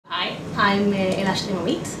I'm Elash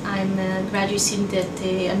Remamit. I'm a graduate student at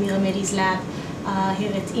Amira Mehdi's lab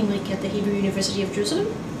here at IMRIC at the Hebrew University of Jerusalem.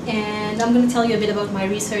 And I'm going to tell you a bit about my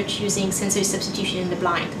research using sensory substitution in the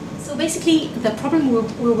blind. So basically, the problem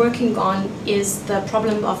we're working on is the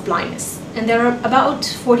problem of blindness. And there are about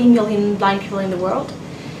 40 million blind people in the world.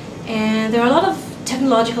 And there are a lot of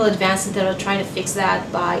technological advances that are trying to fix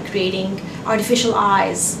that by creating artificial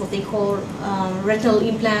eyes, what they call retinal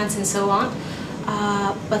implants and so on.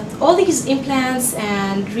 But all these implants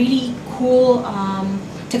and really cool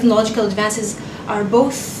technological advances are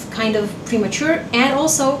both kind of premature, and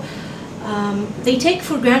also they take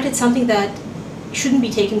for granted something that shouldn't be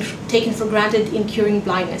taken for granted in curing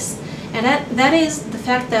blindness. And that is the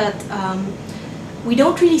fact that we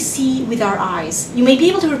don't really see with our eyes. You may be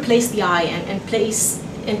able to replace the eye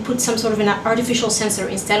and put some sort of an artificial sensor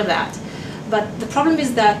instead of that. But the problem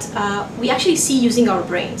is that we actually see using our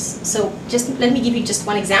brains. So just let me give you just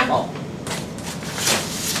one example.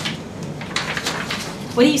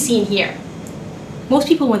 What do you see in here? Most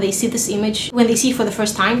people, when they see this image, when they see it for the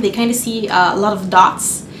first time, they kind of see a lot of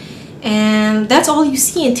dots. And that's all you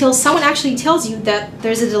see until someone actually tells you that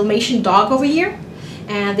there's a Dalmatian dog over here,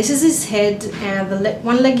 and this is his head, and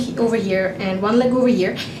one leg over here, and one leg over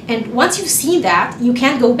here. And once you've seen that, you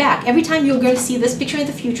can't go back. Every time you're going to see this picture in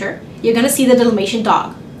the future, you're going to see the Dalmatian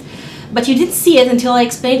dog. But you didn't see it until I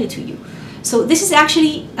explained it to you. So this is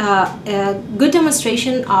actually a good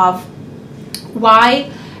demonstration of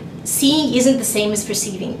why seeing isn't the same as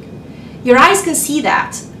perceiving. Your eyes can see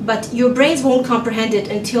that, but your brains won't comprehend it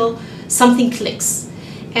until something clicks.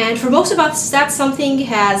 And for most of us, that something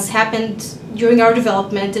has happened during our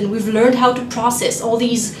development, and we've learned how to process all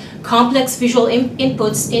these complex visual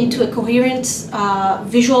inputs into a coherent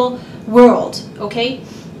visual world, okay?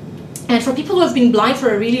 And for people who have been blind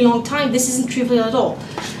for a really long time, this isn't trivial at all.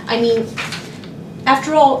 I mean,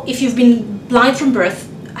 after all, if you've been blind from birth,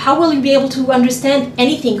 how will you be able to understand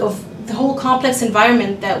anything of the whole complex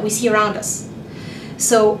environment that we see around us?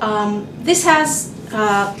 So this has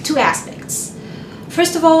two aspects.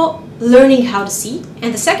 First of all, learning how to see,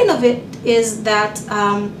 and the second of it is that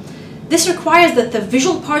this requires that the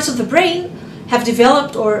visual parts of the brain have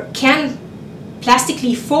developed or can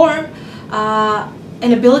plastically form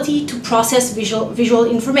an ability to process visual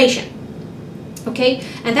information. Okay,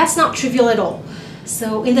 and that's not trivial at all.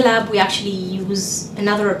 So in the lab, we actually use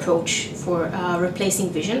another approach for replacing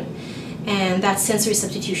vision, and that's sensory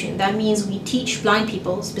substitution. That means we teach blind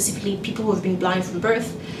people, specifically people who have been blind from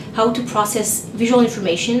birth, how to process visual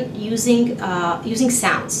information using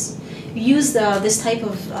sounds. We use this type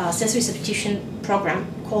of sensory substitution program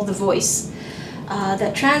called the voice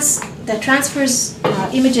that transfers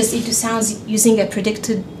images into sounds using a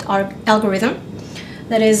predicted algorithm.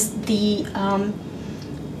 That is, the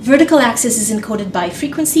vertical axis is encoded by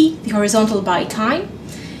frequency, the horizontal by time,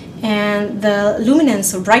 and the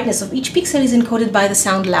luminance or brightness of each pixel is encoded by the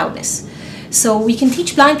sound loudness. So we can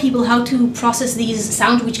teach blind people how to process these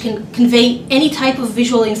sounds, which can convey any type of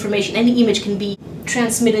visual information. Any image can be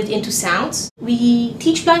transmitted into sounds. We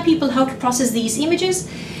teach blind people how to process these images,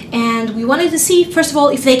 and we wanted to see, first of all,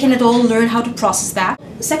 if they can at all learn how to process that.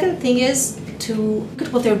 The second thing is to look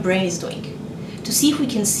at what their brain is doing, to see if we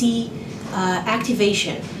can see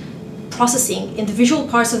activation, processing in the visual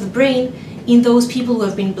parts of the brain in those people who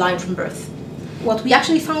have been blind from birth. What we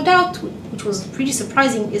actually found out, which was pretty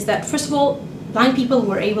surprising, is that first of all, blind people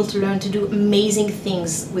were able to learn to do amazing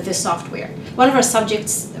things with this software. One of our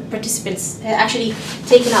participants had actually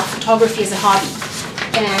taken up photography as a hobby,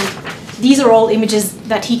 and these are all images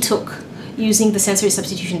that he took using the sensory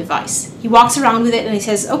substitution device. He walks around with it and he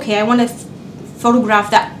says, okay, I want to photograph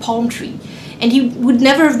that palm tree. And he would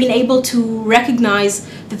never have been able to recognize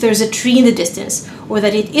that there's a tree in the distance or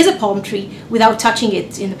that it is a palm tree without touching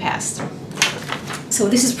it in the past. So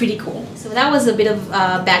this is pretty cool. So that was a bit of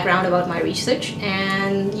background about my research,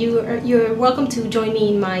 and you're welcome to join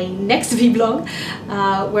me in my next vlog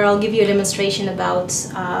where I'll give you a demonstration about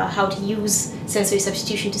how to use sensory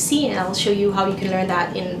substitution to see, and I'll show you how you can learn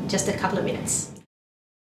that in just a couple of minutes.